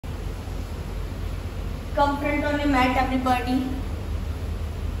Come front on your mat, everybody.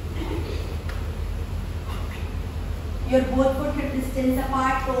 Your both foot hip distance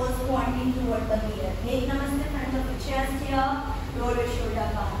apart, toes pointing toward the mirror. Make namaste, front of the chest here. Roll your shoulder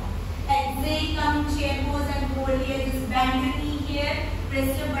down. Exhale, come chair pose and hold here. Just bend your knee here.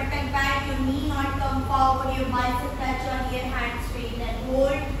 Press your buttock back. Your knee not come forward. Your bicep touch on your hand straight and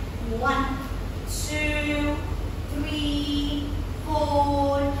hold. 1, 2, 3,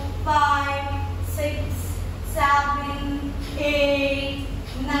 4, 5, 6, 7, 8,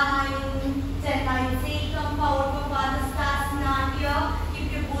 9, 10. Now you say come forward for Padhastasana here. Keep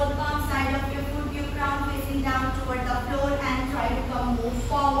your both palms side of your foot, your crown facing down toward the floor and try to come move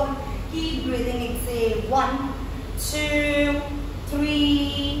forward. Keep breathing. Exhale. 1, 2,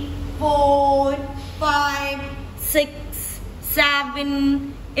 3, 4, 5, 6,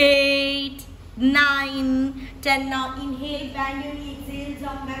 7, 8, 9, 10. Now inhale, bend your knee, exhale,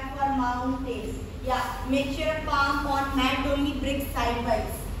 jump back for mountain. Yeah, make sure palm on mat, only break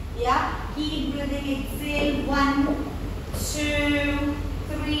sidewise. Yeah, keep breathing. Exhale. 1, 2,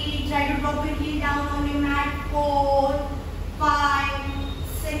 3. Try to drop your heel down on your mat. 4, 5,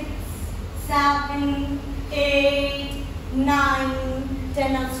 6, 7, 8, 9,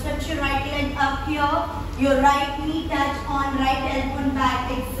 10. Now stretch your right leg up here. Your right knee touch on right elbow and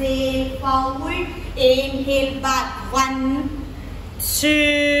back. Exhale, forward. Inhale, back. 1,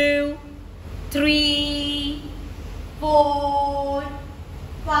 2, 3, 4,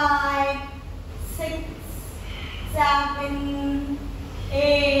 5, 6, 7,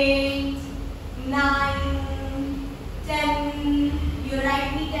 8, 9, 10. Your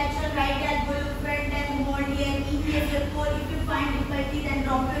right knee touch on right elbow, look front and hold here. Engage your core. If you find difficulty, then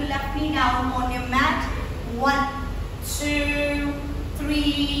drop your left knee down on your mat. 1, 2,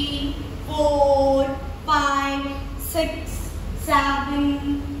 3, 4, 5, 6,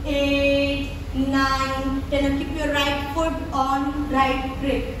 7, 8, 9, 10. Now keep your right foot on right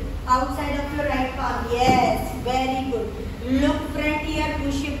grip. Outside of your right palm. Yes, very good. Look front here,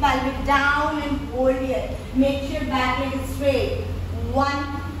 push your pelvic down and hold here. Make sure back leg is straight. 1,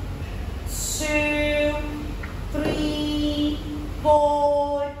 2, 3,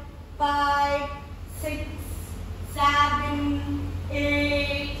 4, 5, 6, 7,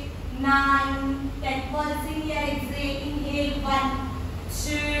 8, 9, 10. Pulsing here, exhale, inhale. 1,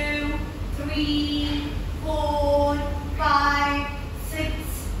 2, 3, 4, 5, 6,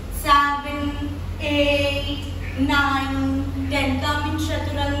 7, 8, 9, 10. Come in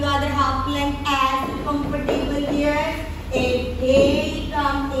Chaturanga, other half length as comfortable here. Inhale,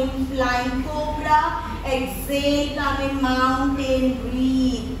 come in flying cobra. Exhale, come in mountain.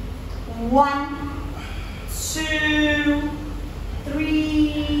 Breathe. 1, 2,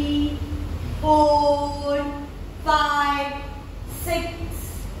 3, 4, 5, 6,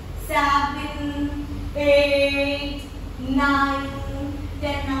 7, 8, 9,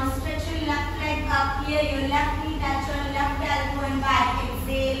 10. Now stretch your left leg up here. Your left knee touch on left elbow and back.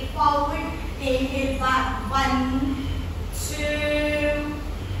 Exhale, forward. Inhale, back. 1, 2,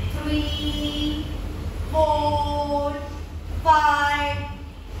 3, 4, 5,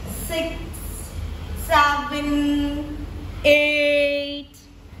 6, 7, 8,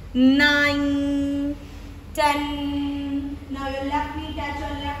 9, 10. Now your left knee touch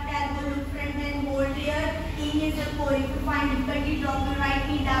on left elbow, look front and hold here. Engage the core. If you find difficulty, drop your right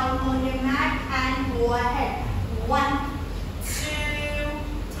knee down on your mat and go ahead. 1,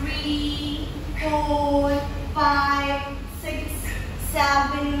 2, 3, 4, 5, 6,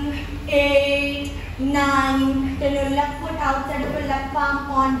 7, 8, 9. Turn your left foot outside of your left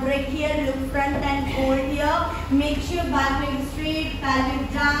palm on break here. Look front and hold here. Make sure back leg straight,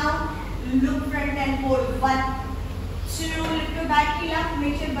 pelvic down. Look front and hold. 1, 2. Lift your back heel up.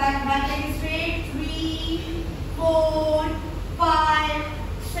 Make sure back leg is straight. 3, 4, 5,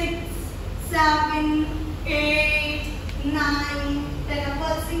 6, 7, 8, 9. Then a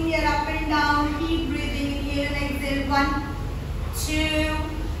pulsing here up and down. Keep breathing. Inhale and exhale. 1, 2,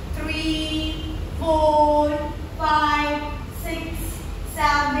 3, 4, 5, 6,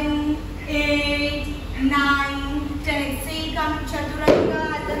 7, 8, 9, 10. Exhale, come in Chaturanga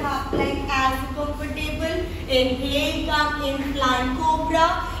at the half length as comfortable. Inhale, come in flying cobra.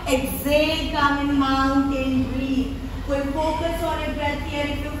 Exhale, come in mountain. Breathe. Full focus on your breath here.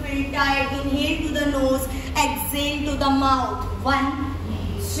 If you feel tired, inhale to the nose, exhale to the mouth. 1,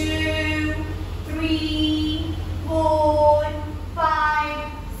 2, 3, 4,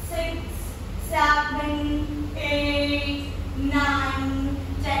 5, 6, 7, 8, 9,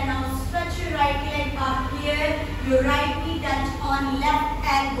 10. Now stretch your right leg up here. Your right knee touch on left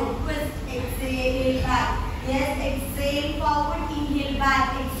elbow. Twist. Exhale back. Yes, exhale forward. Inhale back.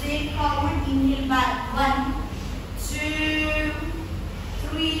 Exhale forward. Inhale inhale back. 1, 2,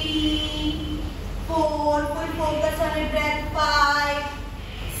 3, 4. Full focus on your breath. 5,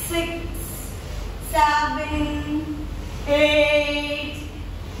 6, 7, 8,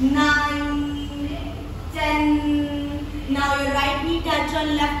 9, 10. Now your right knee touch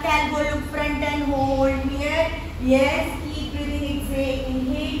on left elbow. Look front and hold here. Yes. Keep breathing. Exhale.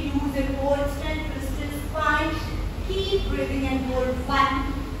 Inhale. Use your core strength. Twist your spine. Keep breathing and hold.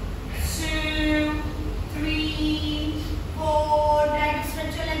 1, 2, 3, 4. Try to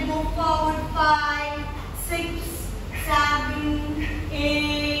stretch your leg. Move forward. 5, 6, 7,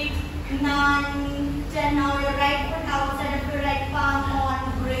 8, 9, 10. Now your right foot outside of your right palm on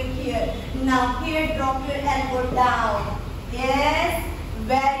break here. Now here drop your elbow down. Yes.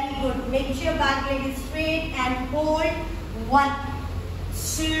 Very good. Make sure back leg is straight and hold. 1,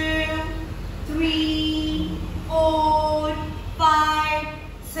 2, 3, 4, 5,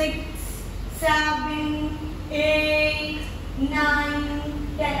 6, 7, 8,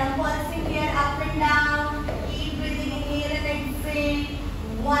 9, 10. I'm pulsing here up and down. Keep breathing. Inhale and exhale.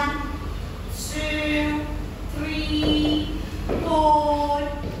 1, 2, 3, 4,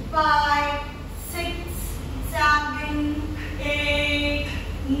 5, 6, 7, 8,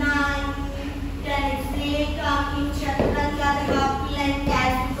 9, 10. Exhale. Come in chaturanga, half plank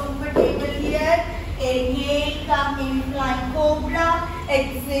as comfortable here. Inhale, come in flying cobra.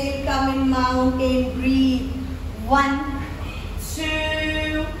 Exhale, come in mountain. Breathe. 1,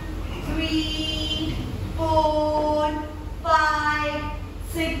 2, 3, 4, 5,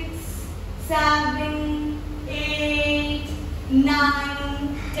 6, 7, 8,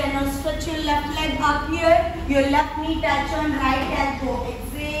 9, 10. Now stretch your left leg up here. Your left knee touch on right elbow.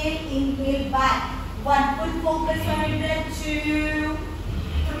 Exhale, inhale back. 1, full focus on your breath. 2,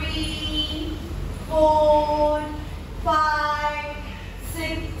 3, 4, 5,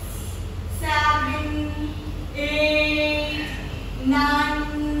 6, 7, 8,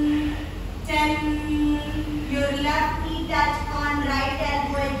 9, 10. Your left knee touch on right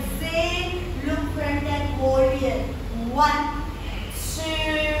elbow. Exhale, look front and hold here. 1, 2,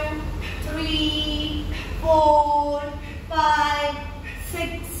 3, 4, 5,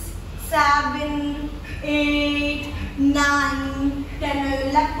 6, 7, 8, 9, 10. Now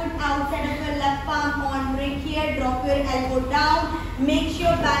your left foot outside of your left palm on break here. Drop your elbow down. Make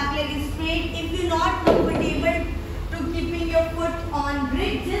sure back leg is straight. If you're not comfortable to keeping your foot on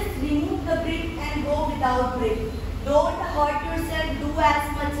brick, just remove the brick and go without brick. Don't hurt yourself. Do as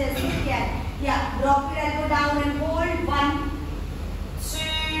much as you can. Yeah, drop your elbow down and hold. 1,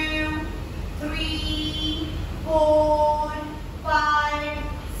 2, 3, 4, 5,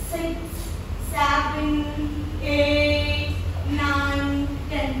 6, 7, 8, 9,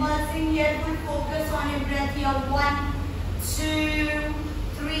 10. Pulsing here. Full focus on your breath here. 1, 2,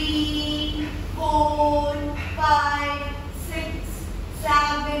 3, 4, 5, 6,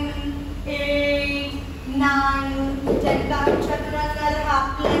 7, 8, 9, 10. Come chaturanga, half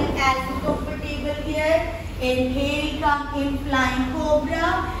plank as comfortable here. Inhale, come in flying cobra.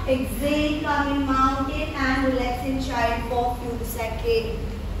 Exhale, come in mountain and relax in child for few seconds.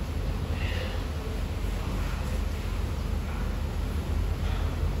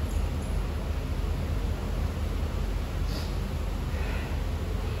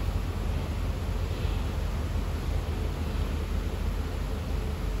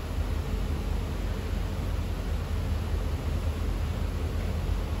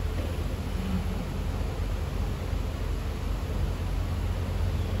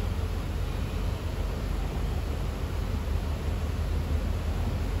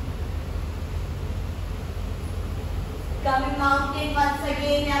 Come in mountain once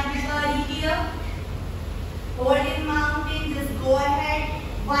again, everybody here. Hold in mountain, just go ahead.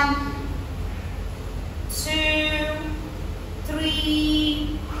 1, 2,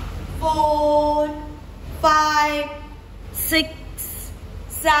 3, 4, 5, 6,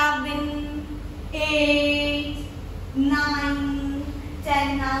 7, 8, 9,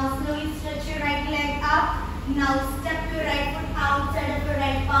 10. Now slowly stretch your right leg up. Now step your right foot outside of your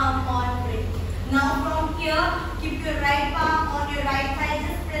right palm on bridge. Now from here, keep your right palm on your right thigh.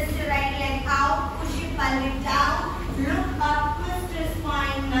 Just press your right leg out. Push your pelvic down. Look up. Twist your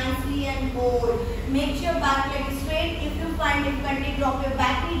spine nicely and hold. Make sure back leg is straight. If you find difficulty, drop your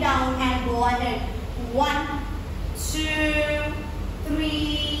back knee down and go ahead. 1, 2,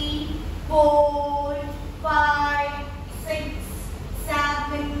 3, 4, 5, 6,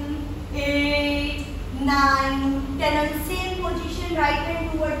 7, 8, 9, 10. On the same position, right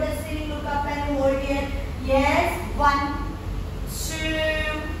hand toward the ceiling. Look up and hold here. Yes. 1,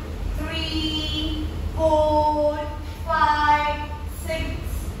 2, 3, 4, 5, 6,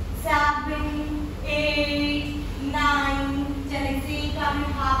 7,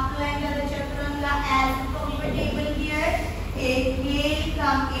 as comfortable here. Inhale,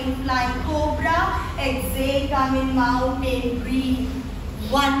 come in flying cobra. Exhale, come in mountain. Breathe.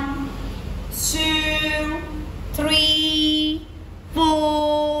 1, 2, 3,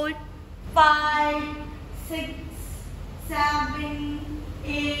 4, 5, 6, 7,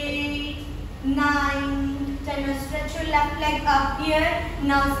 8, 9, 10. Now stretch your left leg up here.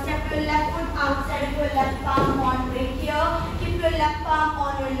 Now step your left foot outside of your left palm on break here. Keep your left palm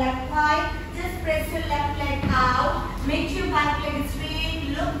on your left thigh. Just press your left leg out. Make sure back leg is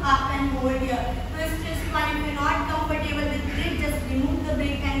straight. Look up and hold here. Twist this one. If you're not comfortable with grip, just remove the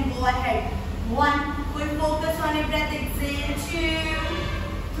break and go ahead. 1. Full focus on your breath. Exhale.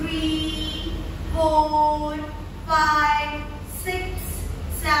 2, 3, 4, 5, 6,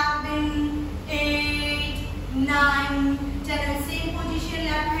 7, 8, 9, 10. Same position.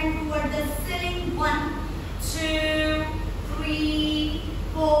 Left hand toward the ceiling. 1, 2, 3,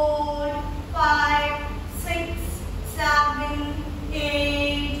 4, 5, 6, 7,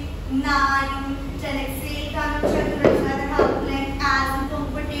 8, 9, 10. Exhale, come and chaturanga, half plank as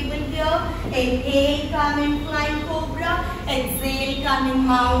comfortable here. Inhale, come in flying cobra. Exhale, come in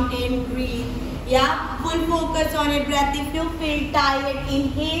mountain. Breathe. Yeah, full focus on your breath. If you feel tired,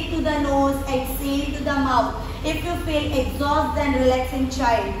 inhale to the nose, exhale to the mouth. If you feel exhausted, then relax in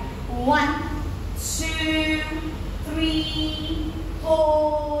child. 1, 2, 3,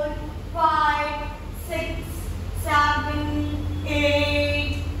 4, 5, 6, 7,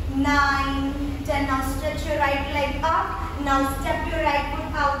 8, 9, 10. Now stretch your right leg up. Now step your right foot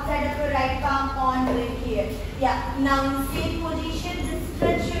outside of your right palm on break here. Yeah. Now in same position, just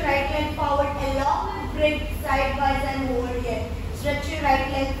stretch your right leg forward along with break sidewise and hold here. Stretch your right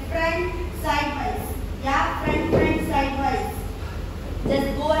leg front, sidewise. Yeah, front, sidewise. Just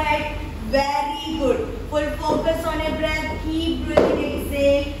go ahead. Very good. Full focus on your breath. Keep breathing.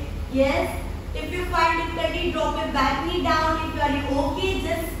 Exhale. Yes. If you find difficulty, drop your back knee down. If you are okay,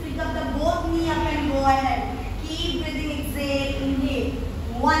 just pick up the both knee up and go ahead. Keep breathing. Exhale. Inhale.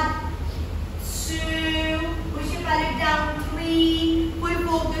 1, 2. Push your belly down. 3. Full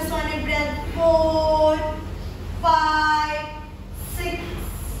focus on your breath. 4, 5, 6,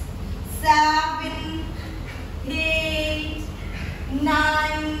 7, 8,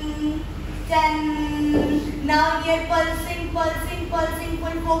 9, 10. Now here pulsing. Full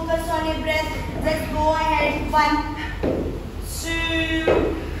focus on your breath. Just go ahead. 1,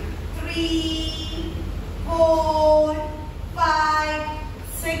 2, 3, 4, 5,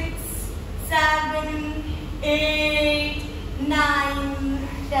 6, 7, 8, 9,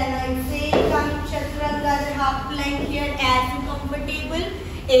 10. Exhale, come chaturanga, half plank here as you comfortable.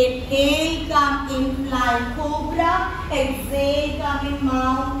 Inhale, come in flying cobra. Exhale, come in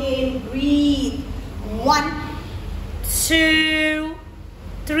mountain. Breathe. 1, 2,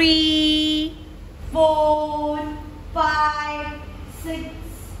 3, 4, 5, 6,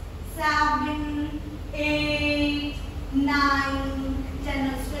 7, 8, 9, 10.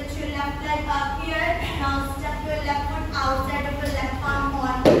 Now stretch your left leg up here. Now step your left foot outside of your left palm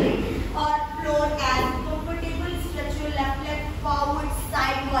on break or floor as comfortable. Stretch your left leg forward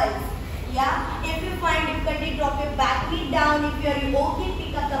sidewise. Yeah. If you find difficulty, drop your back knee down. If you are okay,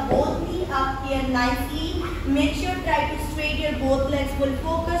 pick up the both knee up here nicely. Make sure try to straighten your both legs. Full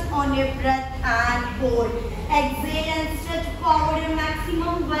focus on your breath and hold. Exhale and stretch forward your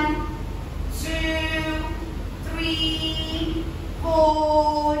maximum. 1, 2, 3,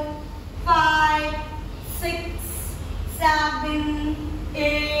 4, 5, 6, 7,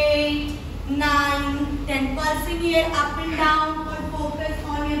 8, 9, 10. Pulsing here up and down. Full focus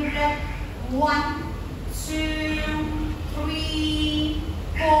on your breath. 1, 2, 3,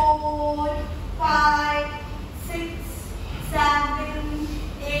 4, 5, 6, 7,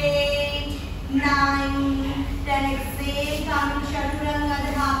 8, 9, 10. Exhale, come in chaturanga,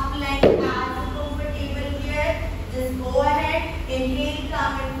 the half plank as comfortable here. Just go ahead. Inhale,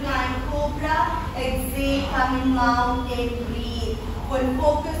 come in flying cobra. Exhale, come in mountain. Breathe. Full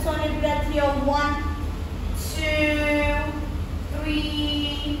focus on your breath here. 1, 2,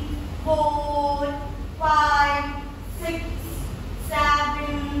 3, 4, 5, 6,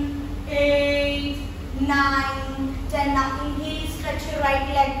 7, 8, 9, 10. Now inhale, stretch your right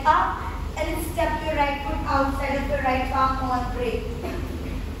leg up and step your right foot outside of your right palm on break.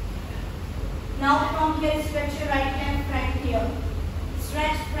 Now from here, stretch your right leg front here.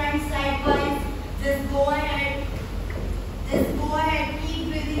 Stretch front sidewise. Just go ahead. Keep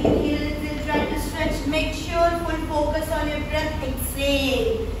breathing. Inhale, try to stretch. Make sure full focus on your breath.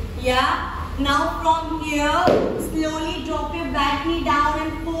 Exhale. Yeah. Now from here, slowly drop your back knee down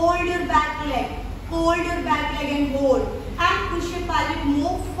and fold your back leg. Fold your back leg and hold. And push your pelvic,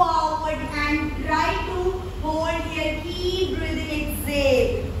 move forward and try to hold here. Keep breathing,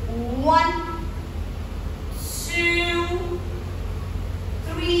 exhale. 1, 2,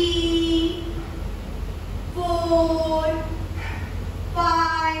 3, 4,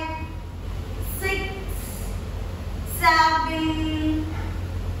 5, 6, 7,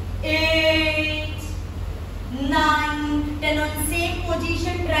 8, 9, 10. On same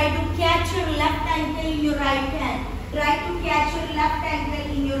position, try to catch your left ankle in your right hand. Try to catch your left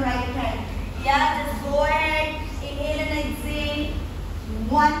ankle in your right hand. Yeah, just go ahead. Inhale and exhale.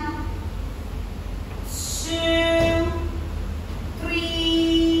 1, 2,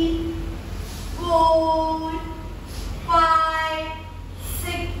 3, 4, 5,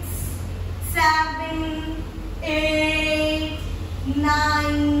 6, 7, 8,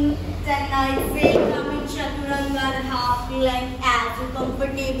 9, 10. Now exhale, come in chaturanga, half plank as you're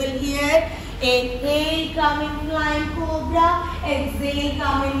comfortable here. Inhale, come in flying cobra. Exhale,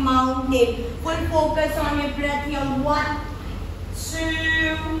 come in mountain. Full focus on your breath here. 1,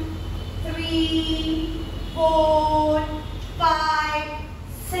 2, 3, 4, 5,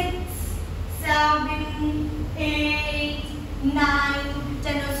 6, 7, 8, 9,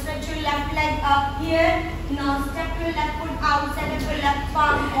 10. Now stretch your left leg up here. Now step your left foot outside of your left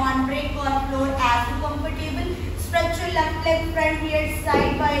palm on brick or floor as you're comfortable. Stretch your left leg front here,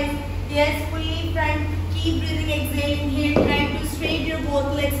 sidewise. Yes, fully front. Keep breathing, exhale, inhale. Try to straighten your both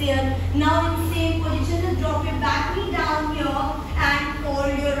legs here. Now in same position, just drop your back knee down here and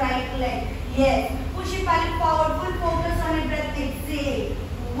hold your right leg. Yes. Push your pelvic forward. Full focus on your breath. Exhale.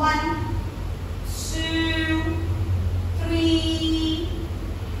 1, 2, 3,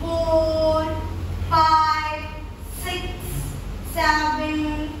 4, 5, 6,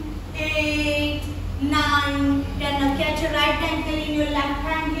 7, 8, 9, 10. Now catch your right ankle in your left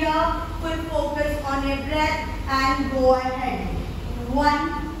hand here. Full focus on your breath and go ahead. 1,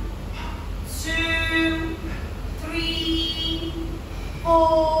 2, 3,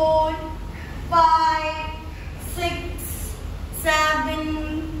 4, 5, 6,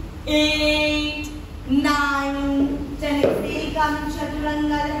 7, 8, 9, 10. Exhale, come in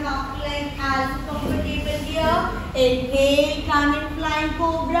chaturanga, half plank as comfortable here. Inhale, come in flying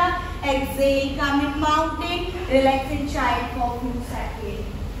cobra. Exhale, come in mountain. Relax in child for few seconds.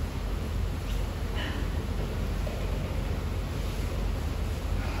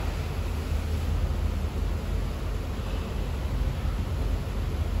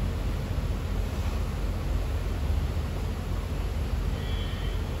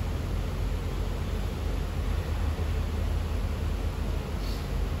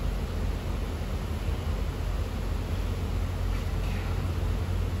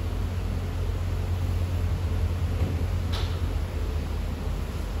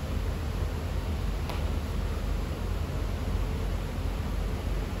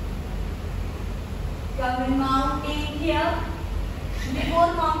 Come in mountain here. Before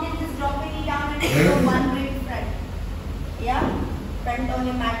mountain, just dropping it down and go one way front. Yeah? Front on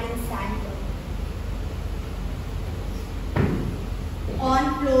your mat and stand. On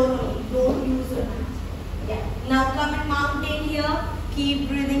floor only. Don't use your mat. Yeah. Now come in mountain here. Keep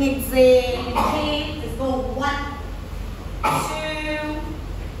breathing. Exhale. Inhale. Just go 1,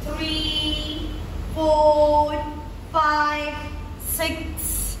 2, 3, 4, 5,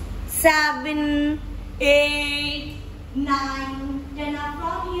 6, 7, 8, 9, 10.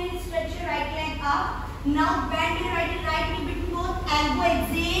 Now from here, stretch your right leg up. Now bend your right knee between both elbow.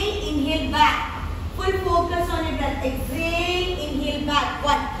 Exhale, inhale back. Full focus on your breath. Exhale, inhale back.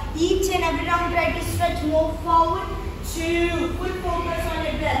 1. Each and every round, try to stretch, move forward. 2. Full focus on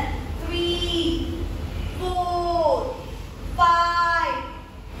your breath. 3, 4, 5,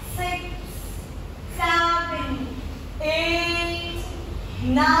 6, 7, 8,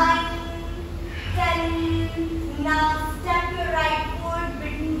 9, 10. Now step your right foot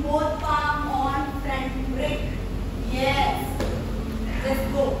between both palm on front brick. Yes. Let's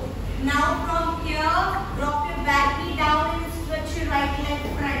go. Now from here, drop your back knee down and stretch your right leg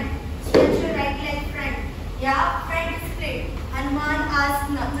front. Stretch your right leg front. Yeah, front straight. Hanuman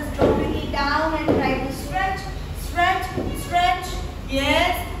Asana. Just drop your knee down and try to stretch. Stretch, stretch.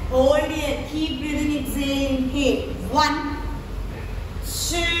 Yes. Hold here. Keep breathing. Exhale. Inhale. 1,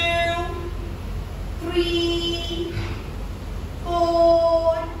 2, 3,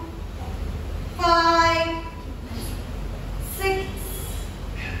 4, 5, 6,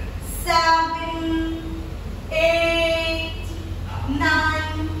 7, 8,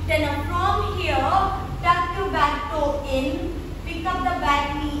 9, 10. Now from here, tuck your back toe in, pick up the back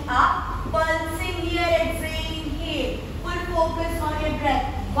knee up, pulsing here, exhale, inhale. Full focus on your breath.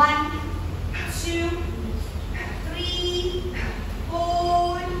 1, 2, 2, 3,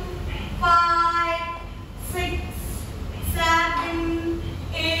 4, 5, 6, 7,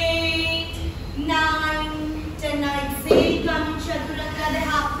 8, 9, 10. Now exhale, come in chaturanga, the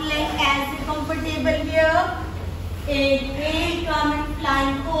half plank as you're comfortable here. Inhale, come in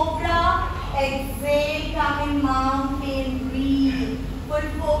flying cobra. Exhale, come in mountain breathe. Full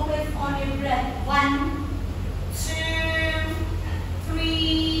focus on your breath. 1, 2,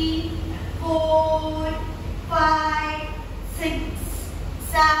 3, 4, 5, 6,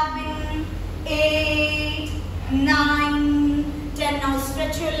 7, 8, 9, 10. Now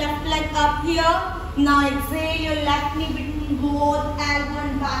stretch your left leg up here. Now exhale your left knee between both elbow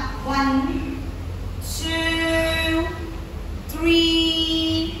and back. 1, 2,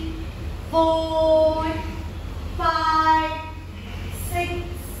 3, 4, 5, 6,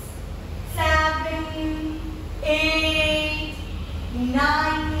 7, 8,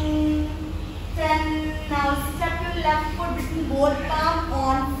 9, 10. Now step your left foot between both palms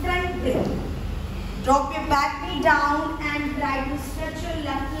on front grip. Drop your back knee down and try to stretch your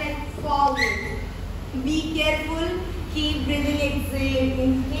left leg forward. Be careful. Keep breathing. Exhale.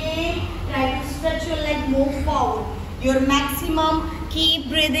 Inhale. Try to stretch your leg. Move forward. Your maximum. Keep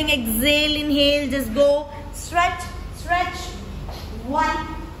breathing. Exhale. Inhale. Just go. Stretch. Stretch. 1,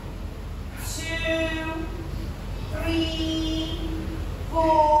 2, 3,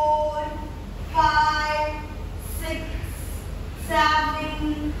 4, 5, 6,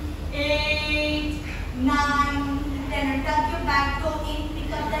 7, 8, 9, 10. Tuck your back toe in.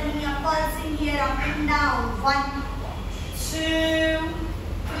 Pick up the knee. Pulsing here. Up and down. 1, 2,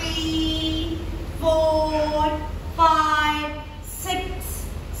 3, 4, 5, 6,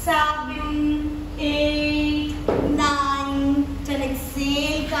 7, 8, 9, 10.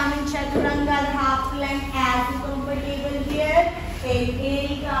 Exhale. Come in chaturanga, the half plank as you comfortable here.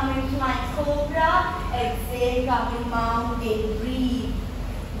 Inhale. Come in flying cobra. Exhale. Come in mountain breathe.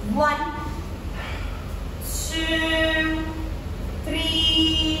 1, 2,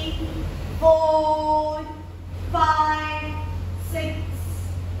 3, 4, 5, 6,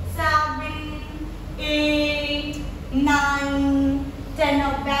 7, 8, 9, 10.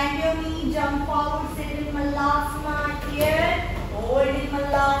 Now bend your knee, jump forward, sit in Malasana here. Hold in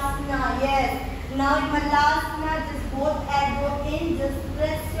Malasana, yes. Now in Malasana, just both elbow in, just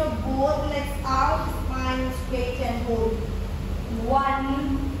press your both legs out, spine straight and hold. 1,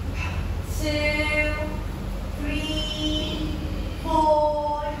 2, 3,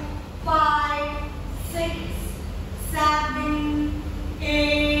 4, 5, 6, 7,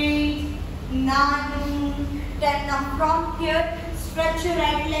 8, 9, 10. Now from here, stretch your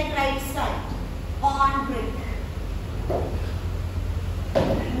right leg right side on break.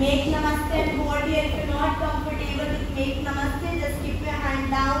 Make namaste and hold here. If you're not comfortable with make namaste, just keep your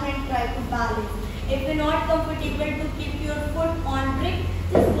hand down and try to balance. If you're not comfortable to keep your foot on brick,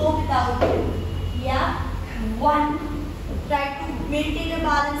 just go without it. Yeah. 1. Try to maintain your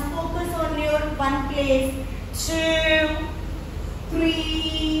balance. Focus on your one place. 2,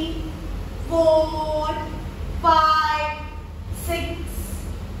 3, 4, 5, 6,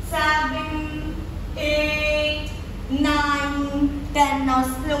 7, 8, 9, 10. Now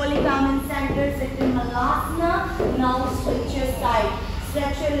slowly come in center. Sit in Malasana. Now switch your side.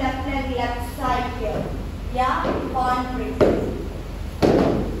 Stretch your left leg left side here. Yeah. On breath.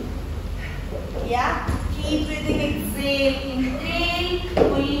 Yeah. Keep breathing. Exhale. Inhale.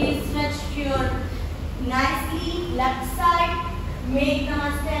 Fully stretch your nicely left side. Make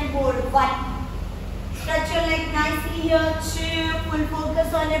namaste and hold. 1. Stretch your leg nicely here. 2. Full focus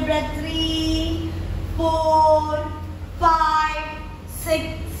on your breath. 3, 4, 5, 6,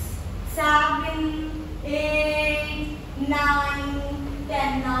 7, 8, 9,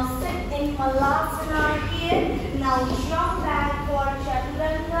 10. Now sit in Malasana here. Now jump back for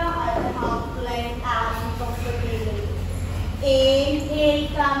Chaturanga at the half plank as comfortable. Inhale,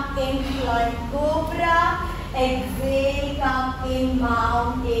 come in flying cobra. Exhale, come in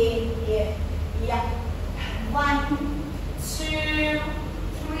mountain here. Yeah. 1, 2,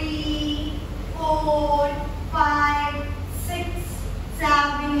 3, 4, 5, 6,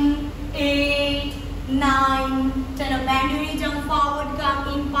 7, 8, 9, 10. Now bend your knee, jump forward, come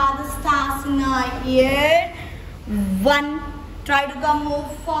in Padasthasana here. 1. Try to come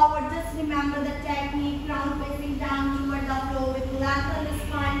move forward. Just remember the technique. Crown facing down toward the floor with lengthen the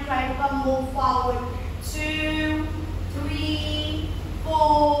spine. Try to come move forward. 2, 3,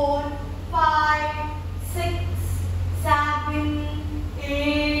 4, 5, 6, 7,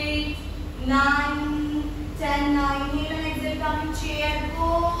 8, 9, 10. Now inhale and exhale. Come in chair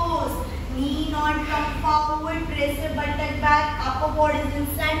pose. Knee not come forward. Press your buttock back. Upper body is in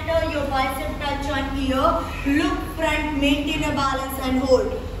center. center, your bicep touch on ear. Look front, maintain a balance and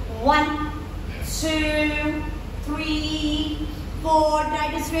hold. 1, 2, 3, 4.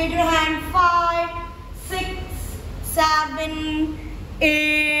 Try to straight your hand. 5, 6, 7,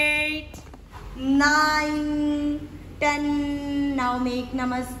 8, 9, 10. Now make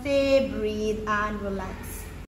namaste, breathe and relax.